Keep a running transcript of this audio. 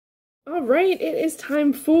All right, it is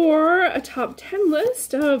time for a top 10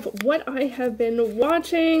 list of what I have been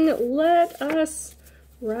watching. Let us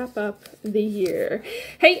wrap up the year.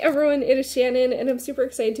 Hey everyone, it is Shannon, and I'm super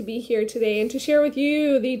excited to be here today and to share with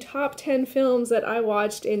you the top 10 films that I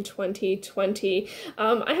watched in 2020.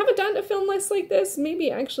 I haven't done a film list like this,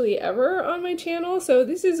 maybe actually ever on my channel, so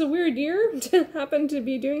this is a weird year to happen to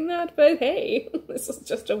be doing that, but hey, this is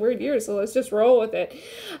just a weird year, so let's just roll with it.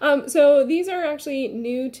 So these are actually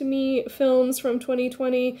new to me films from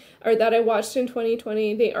 2020, or that I watched in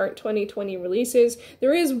 2020. They aren't 2020 releases.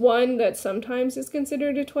 There is one that sometimes is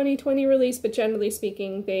considered a 2020 release, but generally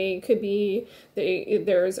speaking, they could be,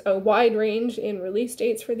 there's a wide range in release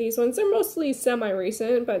dates for these ones. They're mostly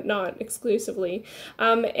semi-recent, but not exclusively.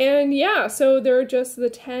 And yeah, so they're just the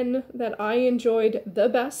 10 that I enjoyed the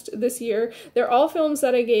best this year. They're all films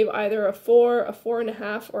that I gave either a 4, a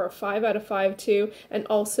 4.5, or a 5 out of 5 to, and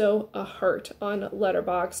also a heart on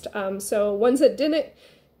Letterboxd. So ones that didn't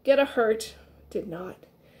get a heart did not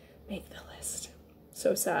make the list.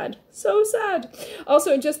 So sad. So sad.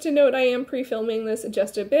 Also, just to note, I am pre-filming this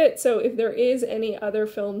just a bit, so if there is any other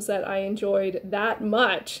films that I enjoyed that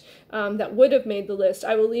much that would have made the list,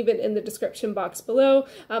 I will leave it in the description box below.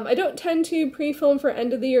 I don't tend to pre-film for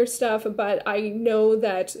end of the year stuff, but I know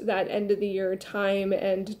that that end of the year time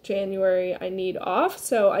and January I need off,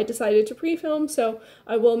 so I decided to pre-film, so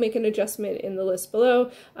I will make an adjustment in the list below,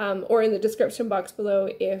 or in the description box below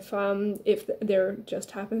if there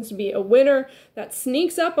just happens to be a winner that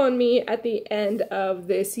sneaks up on me at the end of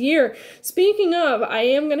this year. Speaking of, I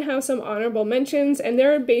am going to have some honorable mentions, and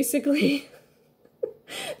they're basically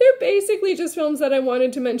they're basically just films that I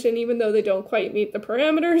wanted to mention even though they don't quite meet the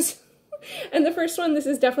parameters. And the first one, this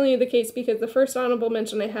is definitely the case because the first honorable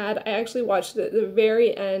mention I had, I actually watched at the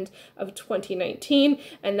very end of 2019,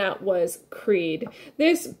 and that was Creed.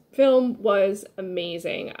 This film was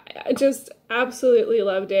amazing. I just absolutely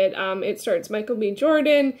loved it. It stars Michael B.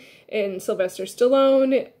 Jordan and Sylvester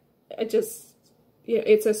Stallone.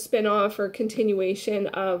 It's a spin-off or continuation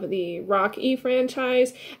of the Rocky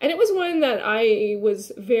franchise, and it was one that I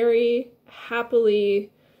was very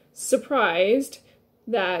happily surprised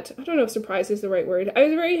that, I don't know if surprise is the right word, I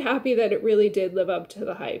was very happy that it really did live up to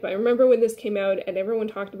the hype. I remember when this came out and everyone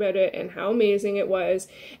talked about it and how amazing it was,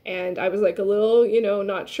 and I was like a little,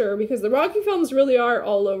 not sure, because the Rocky films really are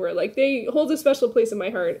all over. Like, they hold a special place in my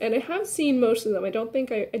heart, and I have seen most of them. I don't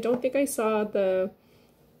think I saw the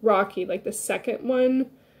Rocky, like the second one,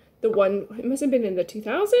 the one, it must have been in the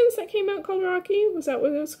 2000s that came out called Rocky. Was that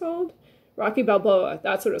what it was called? Rocky Balboa,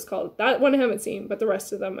 that's what it was called. That one I haven't seen, but the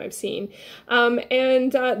rest of them I've seen.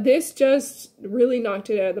 This just really knocked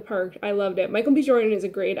it out of the park. I loved it. Michael B. Jordan is a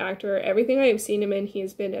great actor. Everything I have seen him in,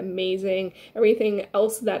 he's been amazing. Everything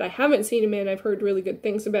else that I haven't seen him in, I've heard really good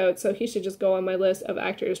things about, so he should just go on my list of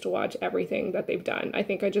actors to watch everything that they've done. I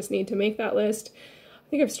think I just need to make that list. I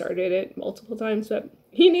think I've started it multiple times, but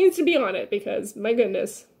he needs to be on it because, my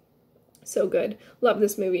goodness, so good. Love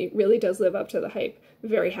this movie. Really does live up to the hype.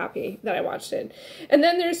 Very happy that I watched it. And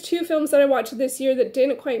then there's two films that I watched this year that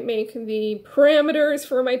didn't quite make the parameters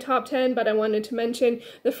for my top 10, but I wanted to mention.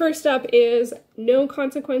 The first up is No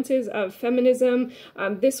Consequences of Feminism.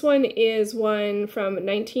 This one is one from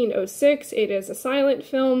 1906. It is a silent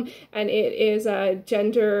film, and it is a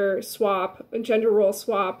gender role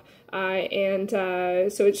swap,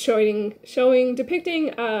 so it's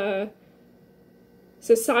depicting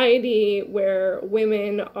society where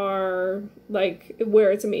women are, like, where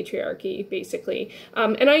it's a matriarchy, basically.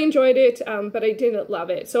 And I enjoyed it, but I didn't love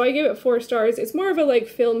it. So I gave it 4 stars. It's more of a, like,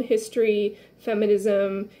 film history,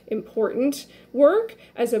 feminism, important work,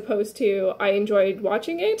 as opposed to I enjoyed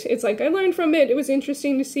watching it. It's like I learned from it. It was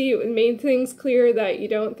interesting to see. It made things clear that you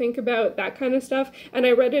don't think about that kind of stuff. And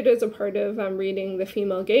I read it as a part of reading The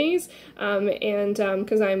Female Gaze,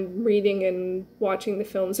 because I'm reading and watching the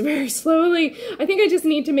films very slowly. I think I just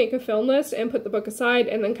need to make a film list and put the book aside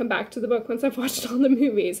and then come back to the book once I've watched all the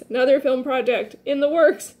movies. Another film project in the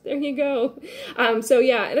works. There you go. So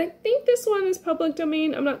yeah, and I think this one is public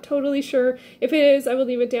domain. I'm not totally sure. If it is, I will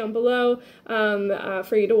leave it down below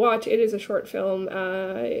for you to watch. It is a short film.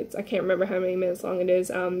 I can't remember how many minutes long it is,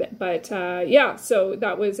 yeah, so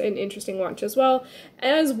that was an interesting watch as well,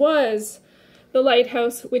 as was The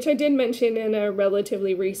Lighthouse, which I did mention in a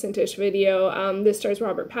relatively recent-ish video. This stars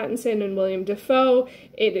Robert Pattinson and William Dafoe.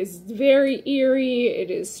 It is very eerie,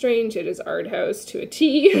 it is strange, it is art house to a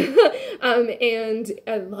T, and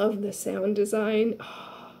I love the sound design,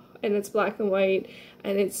 and it's black and white,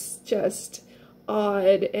 and it's just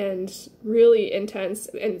odd and really intense,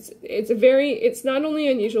 and it's not only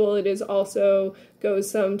unusual, it is also goes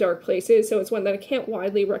some dark places, so it's one that I can't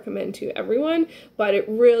widely recommend to everyone, but it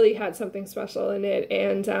really had something special in it,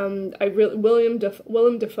 and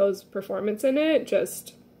Willem Dafoe's performance in it,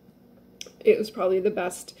 just, it was probably the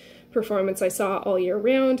best performance I saw all year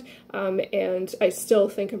round, and I still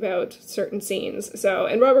think about certain scenes. So,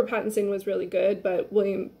 and Robert Pattinson was really good, but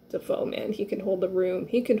William Dafoe, man, he can hold the room.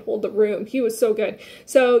 He can hold the room. He was so good.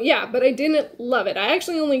 So yeah, but I didn't love it. I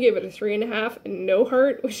actually only gave it a 3.5 and no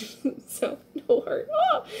heart, which so no heart.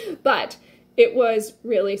 Oh! But it was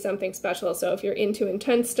really something special. So if you're into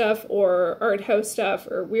intense stuff or art house stuff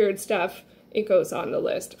or weird stuff, it goes on the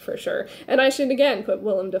list for sure. And I should again put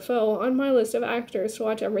Willem Dafoe on my list of actors to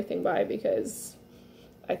watch everything by, because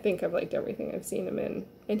I think I've liked everything I've seen him in.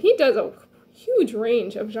 And he does a huge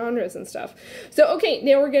range of genres and stuff. So okay,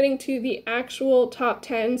 now we're getting to the actual top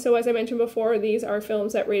 10. So as I mentioned before, these are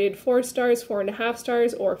films that rated 4 stars, 4.5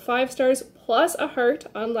 stars, or 5 stars, plus a heart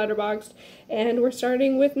on Letterboxd. And we're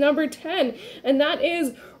starting with number 10, and that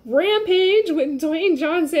is Rampage with Dwayne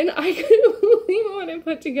Johnson. I couldn't believe when I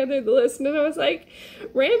put together the list, and I was like,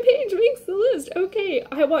 Rampage makes the list. Okay,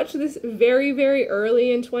 I watched this very, very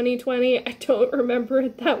early in 2020. I don't remember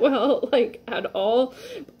it that well, like, at all.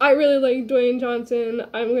 I really like Dwayne Johnson.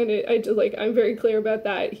 I'm very clear about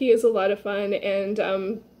that. He is a lot of fun, and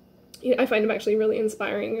I find him actually really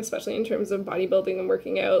inspiring, especially in terms of bodybuilding and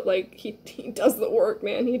working out. Like, he does the work,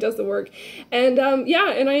 man. He does the work. And, yeah,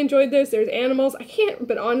 and I enjoyed this. There's animals. I can't,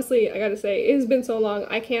 but honestly, I gotta say, it has been so long,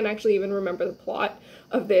 I can't actually even remember the plot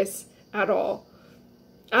of this at all.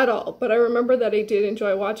 At all. But I remember that I did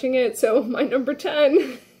enjoy watching it, so my number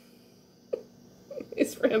 10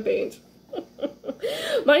 is Rampage.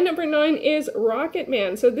 My number 9 is Rocket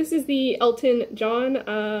Man. So this is the Elton John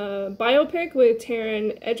biopic with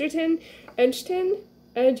Taron Egerton. And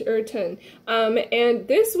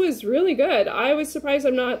this was really good. I was surprised.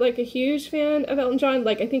 I'm not like a huge fan of Elton John.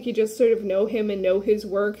 Like, I think you just sort of know him and know his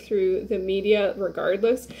work through the media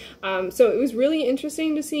regardless. So it was really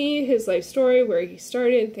interesting to see his life story, where he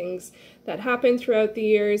started, things that happened throughout the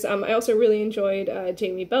years. I also really enjoyed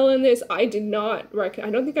Jamie Bell in this. I don't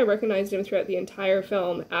think I recognized him throughout the entire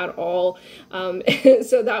film at all.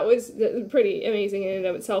 So that was pretty amazing in and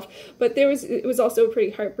of itself. But it was also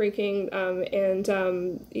pretty heartbreaking, and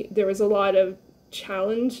there was a lot of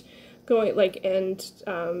challenge going,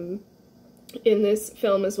 in this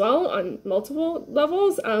film as well on multiple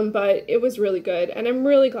levels, but it was really good, and I'm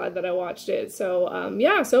really glad that I watched it. So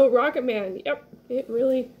yeah, so Rocket Man, yep, it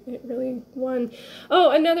really won.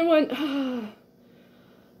 Oh, another one,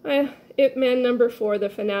 Ip Man number 4, the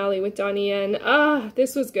finale with Donnie Yen.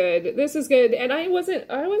 This was good. This is good, and I wasn't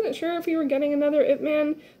sure if you were getting another Ip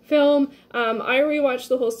Man film. I rewatched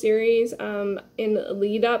the whole series in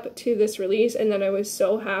lead up to this release, and then I was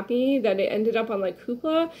so happy that it ended up on like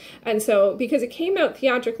Hoopla. And so, because it came out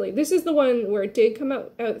theatrically, this is the one where it did come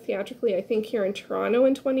out theatrically, I think here in Toronto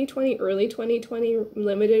in 2020, early 2020,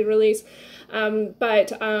 limited release. But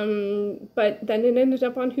then it ended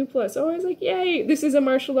up on Hoopla, so I was like, yay! This is a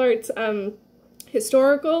martial arts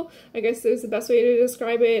historical, I guess is the best way to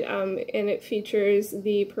describe it, and it features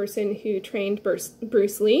the person who trained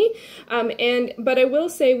Bruce Lee. But I will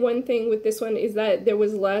say one thing with this one is that there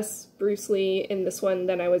was less Bruce Lee in this one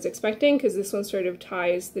than I was expecting, because this one sort of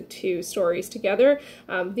ties the two stories together.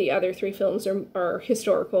 The other 3 films are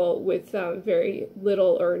historical with very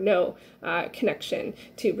little or no connection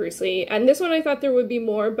to Bruce Lee. And this one I thought there would be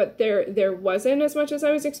more, but there wasn't as much as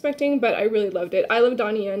I was expecting, but I really loved it. I love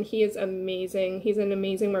Donnie Yen. He is amazing. He's an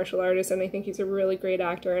amazing martial artist, and I think he's a really great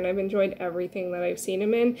actor, and I've enjoyed everything that I've seen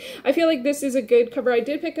him in. I feel like this is a good cover. I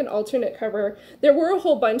did pick an alternate cover. There were a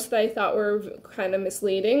whole bunch that I thought were kind of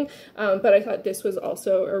misleading, but I thought this was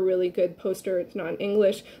also a really good poster. It's not in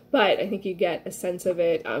English, but I think you get a sense of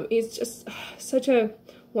it. He's just such a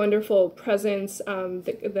wonderful presence,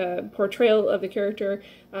 the portrayal of the character,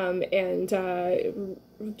 and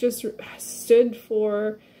just stood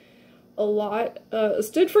for a lot,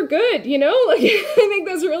 stood for good, you know? Like, I think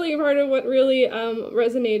that's really part of what really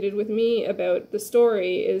resonated with me about the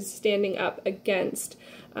story, is standing up against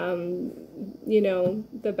you know,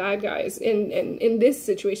 the bad guys in this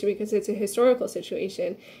situation, because it's a historical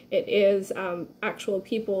situation. It is actual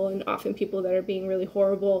people, and often people that are being really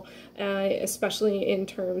horrible, especially in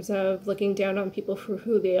terms of looking down on people for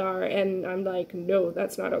who they are, and I'm like, no,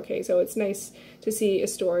 that's not okay. So it's nice to see a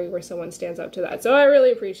story where someone stands up to that. So I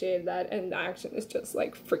really appreciated that, and the action is just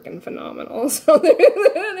like freaking phenomenal. So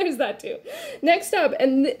there's that too. Next up,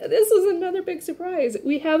 and this was another big surprise,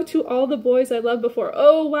 we have To All the Boys I Loved Before.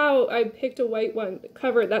 Oh Oh, wow, I picked a white one.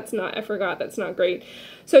 Cover, I forgot, that's not great.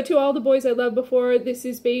 So, To All the Boys I Loved Before, this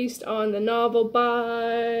is based on the novel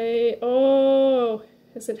by,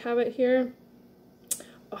 does it have it here?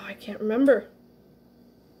 Oh, I can't remember.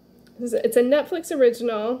 It's a Netflix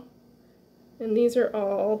original, and these are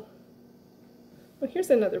all... Well,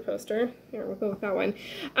 here's another poster. Here, we'll go with that one.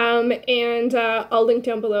 And I'll link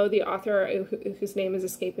down below the author whose name is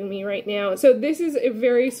escaping me right now. So this is a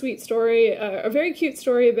very sweet story, a very cute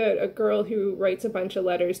story about a girl who writes a bunch of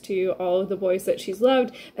letters to all of the boys that she's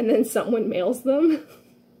loved, and then someone mails them.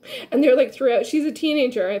 And they're like throughout, she's a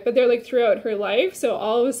teenager, but they're like throughout her life. So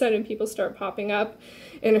all of a sudden people start popping up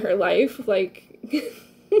in her life, like...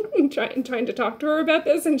 trying to talk to her about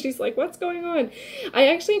this, and she's like, what's going on? I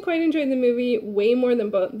actually quite enjoyed the movie way more than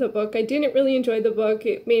the book. I didn't really enjoy the book.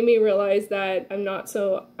 It made me realize that I'm not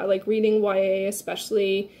so, I like reading YA,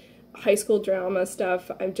 especially high school drama stuff.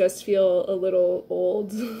 I just feel a little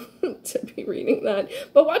old to be reading that.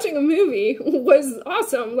 But watching a movie was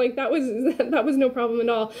awesome. Like that was no problem at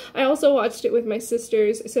all. I also watched it with my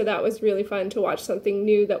sisters, so that was really fun to watch something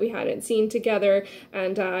new that we hadn't seen together,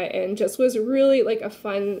 and just was really like a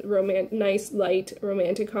fun, nice, light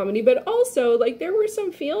romantic comedy. But also like there were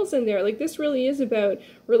some feels in there. Like this really is about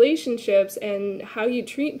relationships and how you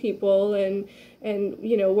treat people, and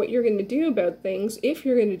you know, what you're going to do about things, if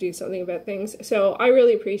you're going to do something about things. So I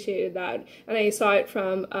really appreciated that, and I saw it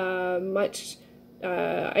from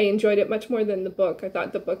I enjoyed it much more than the book. I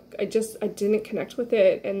thought the book, I didn't connect with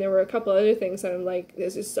it, and there were a couple other things that I'm like,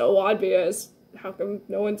 this is so obvious, how come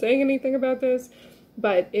no one's saying anything about this?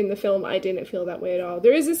 But in the film, I didn't feel that way at all.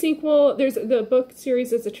 There is a sequel, there's the book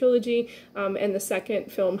series is a trilogy, and the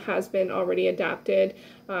second film has been already adapted.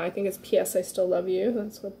 I think it's P.S. I Still Love You,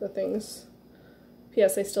 that's what the thing's...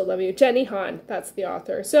 P.S. I Still Love You. Jenny Han, that's the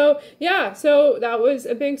author. So, yeah, so that was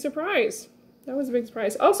a big surprise. That was a big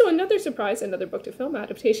surprise. Also, another surprise, another book-to-film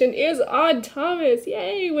adaptation is Odd Thomas,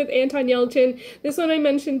 yay, with Anton Yelchin. This one I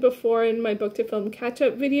mentioned before in my book-to-film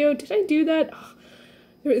catch-up video. Did I do that? Oh,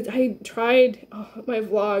 I tried, my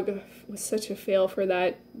vlog was such a fail for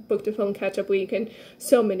that book-to-film catch-up week, and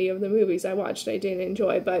so many of the movies I watched I didn't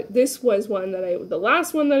enjoy, but this was one that the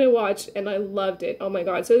last one that I watched, and I loved it. Oh my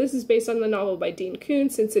god. So this is based on the novel by Dean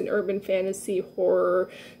Koontz. It's an urban fantasy horror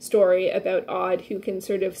story about Odd, who can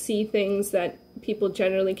sort of see things that people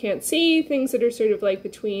generally can't see, things that are sort of like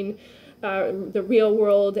between the real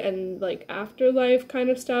world and like afterlife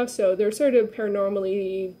kind of stuff, so they're sort of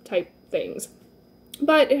paranormally type things.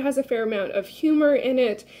 But it has a fair amount of humor in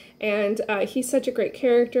it, and he's such a great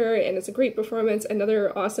character, and it's a great performance.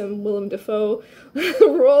 Another awesome Willem Dafoe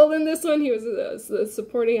role in this one. He was a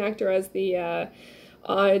supporting actor as the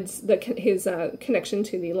Odd's, his connection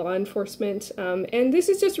to the law enforcement. And this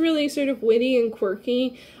is just really sort of witty and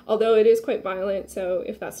quirky, although it is quite violent. So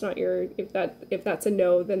if that's not if that's a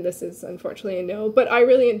no, then this is unfortunately a no. But I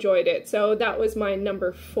really enjoyed it. So that was my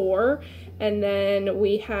number 4. And then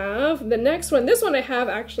we have the next one. This one I have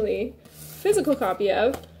actually a physical copy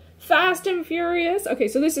of. Fast and Furious. Okay,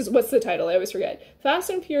 so this is, what's the title? I always forget. Fast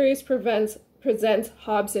and Furious presents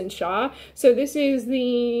Hobbs and Shaw. So this is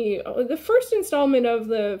the first installment of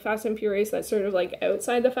the Fast and Furious that's sort of like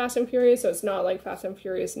outside the Fast and Furious. So it's not like Fast and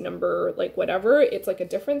Furious number like whatever. It's like a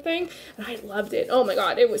different thing. And I loved it. Oh my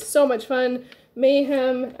god, it was so much fun.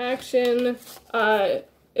 Mayhem, action,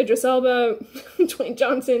 Idris Elba, Dwayne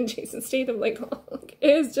Johnson, Jason Statham, like it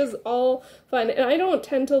is just all fun. And I don't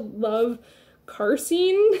tend to love car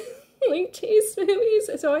scene like chase movies,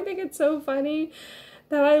 so I think it's so funny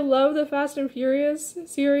that I love the Fast and Furious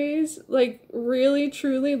series, like really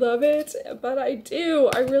truly love it. But I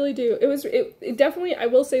really do. It definitely, I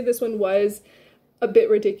will say this one was a bit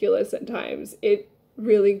ridiculous at times. It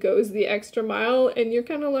really goes the extra mile, and you're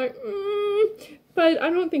kind of like, but I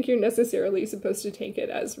don't think you're necessarily supposed to take it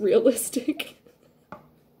as realistic.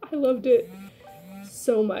 I loved it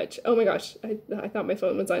so much. Oh my gosh, I thought my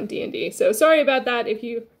phone was on D&D. So sorry about that if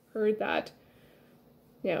you heard that.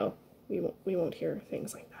 No, we won't hear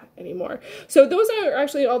things like that anymore. So those are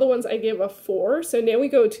actually all the ones I gave a 4. So now we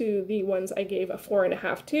go to the ones I gave a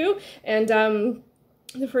 4.5 to. And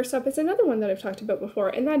the first up is another one that I've talked about before,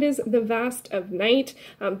 and that is The Vast of Night.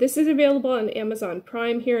 This is available on Amazon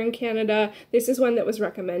Prime here in Canada. This is one that was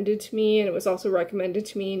recommended to me, and it was also recommended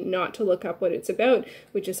to me not to look up what it's about,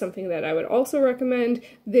 which is something that I would also recommend.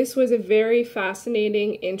 This was a very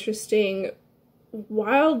fascinating, interesting,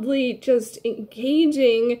 wildly just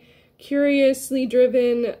engaging curiously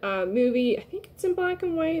driven movie. I think it's in black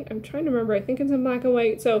and white. I'm trying to remember. I think it's in black and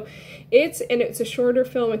white. So it's a shorter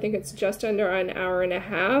film. I think it's just under an hour and a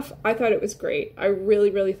half. I thought it was great. I really,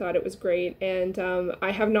 really thought it was great. And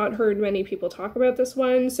I have not heard many people talk about this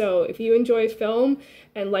one. So if you enjoy film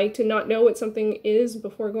and like to not know what something is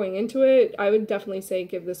before going into it, I would definitely say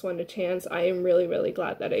give this one a chance. I am really, really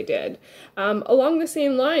glad that I did. Along the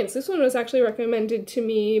same lines, this one was actually recommended to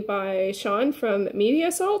me by Sean from Media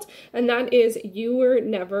Assault, and that is You Were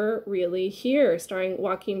Never Really Here, starring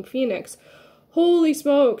Joaquin Phoenix. Holy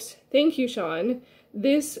smokes! Thank you, Sean.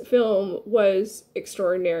 This film was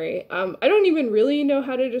extraordinary. I don't even really know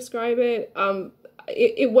how to describe it.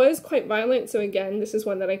 It was quite violent, so again, this is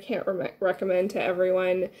one that I can't recommend to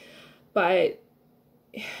everyone, but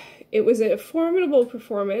it was a formidable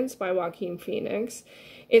performance by Joaquin Phoenix.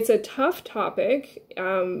 It's a tough topic.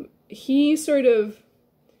 He sort of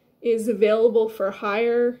is available for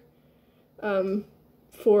hire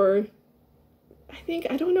for,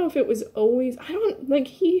 I don't know if it was always,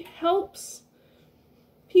 he helps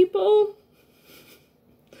people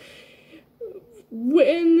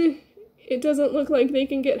when it doesn't look like they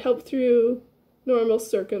can get help through normal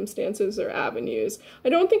circumstances or avenues. I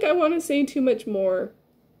don't think I want to say too much more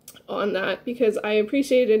on that because I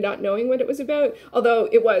appreciated not knowing what it was about, although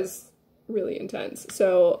it was really intense.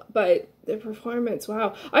 So, but the performance,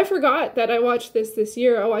 wow. I forgot that I watched this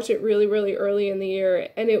year. I watched it really, really early in the year,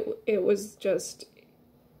 and it was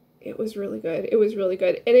really good. It was really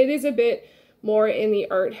good. And it is a bit more in the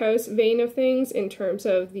art house vein of things in terms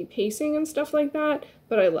of the pacing and stuff like that,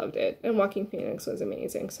 but I loved it. And Joaquin Phoenix was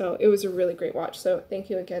amazing. So it was a really great watch. So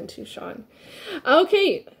thank you again to Sean.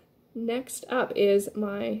 Okay. Next up is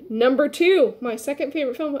my number 2. My second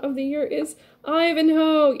favorite film of the year is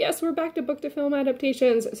Ivanhoe. Yes, we're back to book to film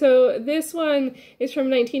adaptations. So this one is from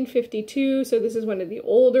 1952, so this is one of the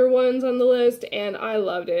older ones on the list, and I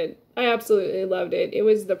loved it. I absolutely loved it.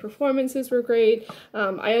 The performances were great.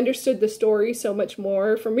 I understood the story so much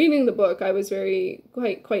more. From reading the book, I was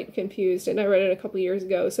quite confused, and I read it a couple years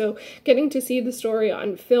ago. So getting to see the story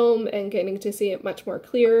on film and getting to see it much more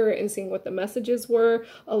clearer and seeing what the messages were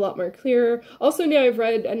a lot more clearer. Also, now I've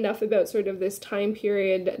read enough about sort of this time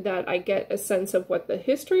period that I get a sense of what the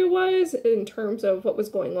history was in terms of what was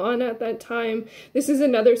going on at that time. This is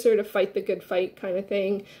another sort of fight the good fight kind of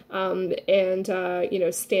thing, you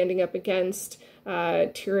know, standing up against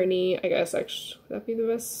tyranny, I guess. Actually, would that be the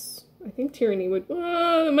best? I think tyranny would,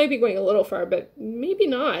 it might be going a little far, but maybe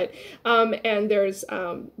not. And there's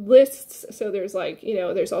lists, so there's like, you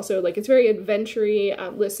know, there's also like, it's very adventure-y,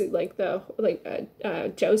 listed like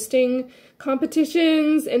jousting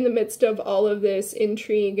competitions in the midst of all of this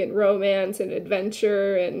intrigue and romance and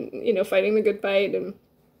adventure and, you know, fighting the good fight, and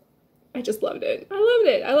I just loved it. I loved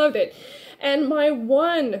it. I loved it. And my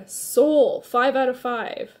one sole 5 out of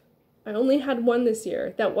 5, I only had one this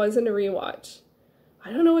year that wasn't a rewatch.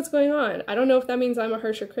 I don't know what's going on. I don't know if that means I'm a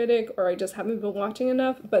harsher critic or I just haven't been watching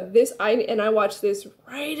enough, but I watched this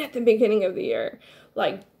right at the beginning of the year,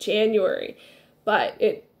 like January, but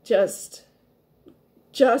it just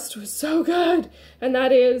was so good, and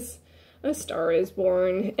that is A Star Is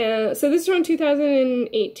Born. So this is from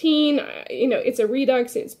 2018. You know, it's a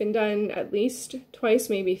redux. It's been done at least twice,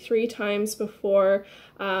 maybe 3 times before.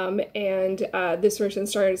 This version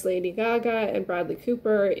stars Lady Gaga and Bradley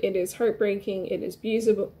Cooper. It is heartbreaking. It is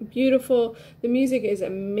beautiful. The music is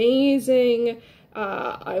amazing.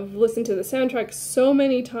 I've listened to the soundtrack so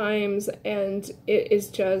many times, and it is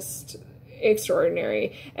just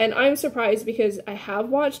extraordinary. And I'm surprised because I have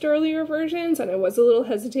watched earlier versions and I was a little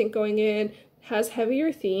hesitant going in. It has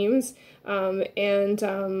heavier themes, but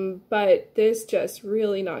this just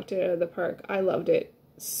really knocked it out of the park. I loved it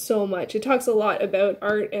so much. It talks a lot about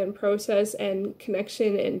art and process and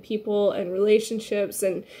connection and people and relationships,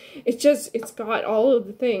 and it's got all of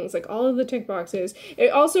the things, like all of the tick boxes.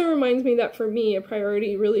 It also reminds me that for me, a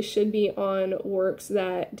priority really should be on works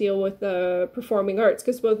that deal with the performing arts,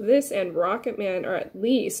 because both this and Rocketman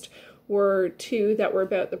were 2 that were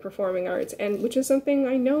about the performing arts, and which is something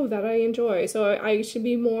I know that I enjoy. So I should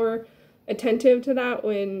be more attentive to that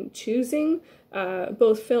when choosing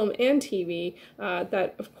both film and TV.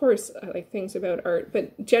 That, of course, I like things about art,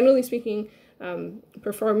 but generally speaking,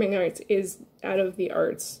 performing arts is, out of the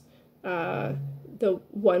arts, the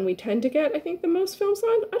one we tend to get, I think, the most films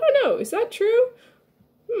on. I don't know. Is that true?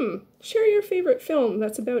 share your favorite film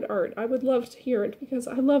that's about art. I would love to hear it because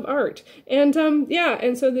I love art. And yeah,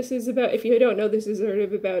 and so this is about, if you don't know, this is sort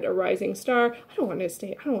of about a rising star. I don't want to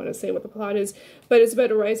say what the plot is, but it's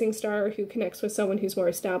about a rising star who connects with someone who's more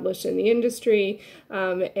established in the industry.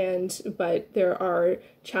 But there are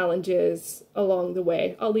challenges along the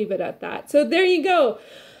way. I'll leave it at that. So there you go.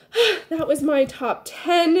 That was my top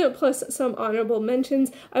 10 plus some honorable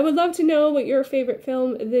mentions. I would love to know what your favorite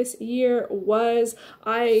film this year was.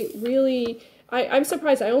 I'm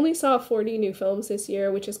surprised. I only saw 40 new films this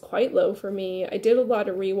year, which is quite low for me. I did a lot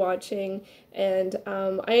of rewatching, and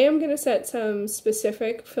I am going to set some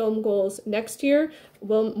specific film goals next year.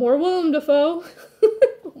 Well, more Willem Dafoe,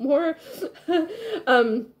 more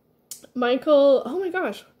Michael, oh my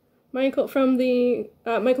gosh, Michael from the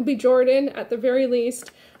Michael B. Jordan at the very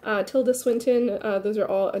least. Tilda Swinton, those are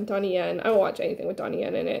all, Donnie Yen. I will watch anything with Donnie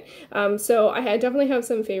Yen in it. So I definitely have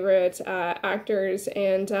some favorite actors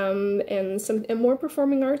and more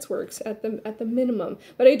performing arts works at the minimum.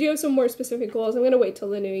 But I do have some more specific goals. I'm gonna wait till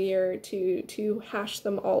the new year to hash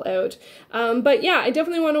them all out. But yeah, I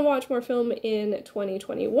definitely want to watch more film in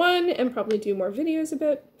 2021 and probably do more videos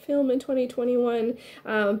about film in 2021.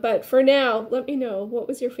 But for now, let me know, what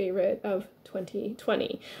was your favorite of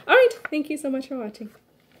 2020? All right, thank you so much for watching.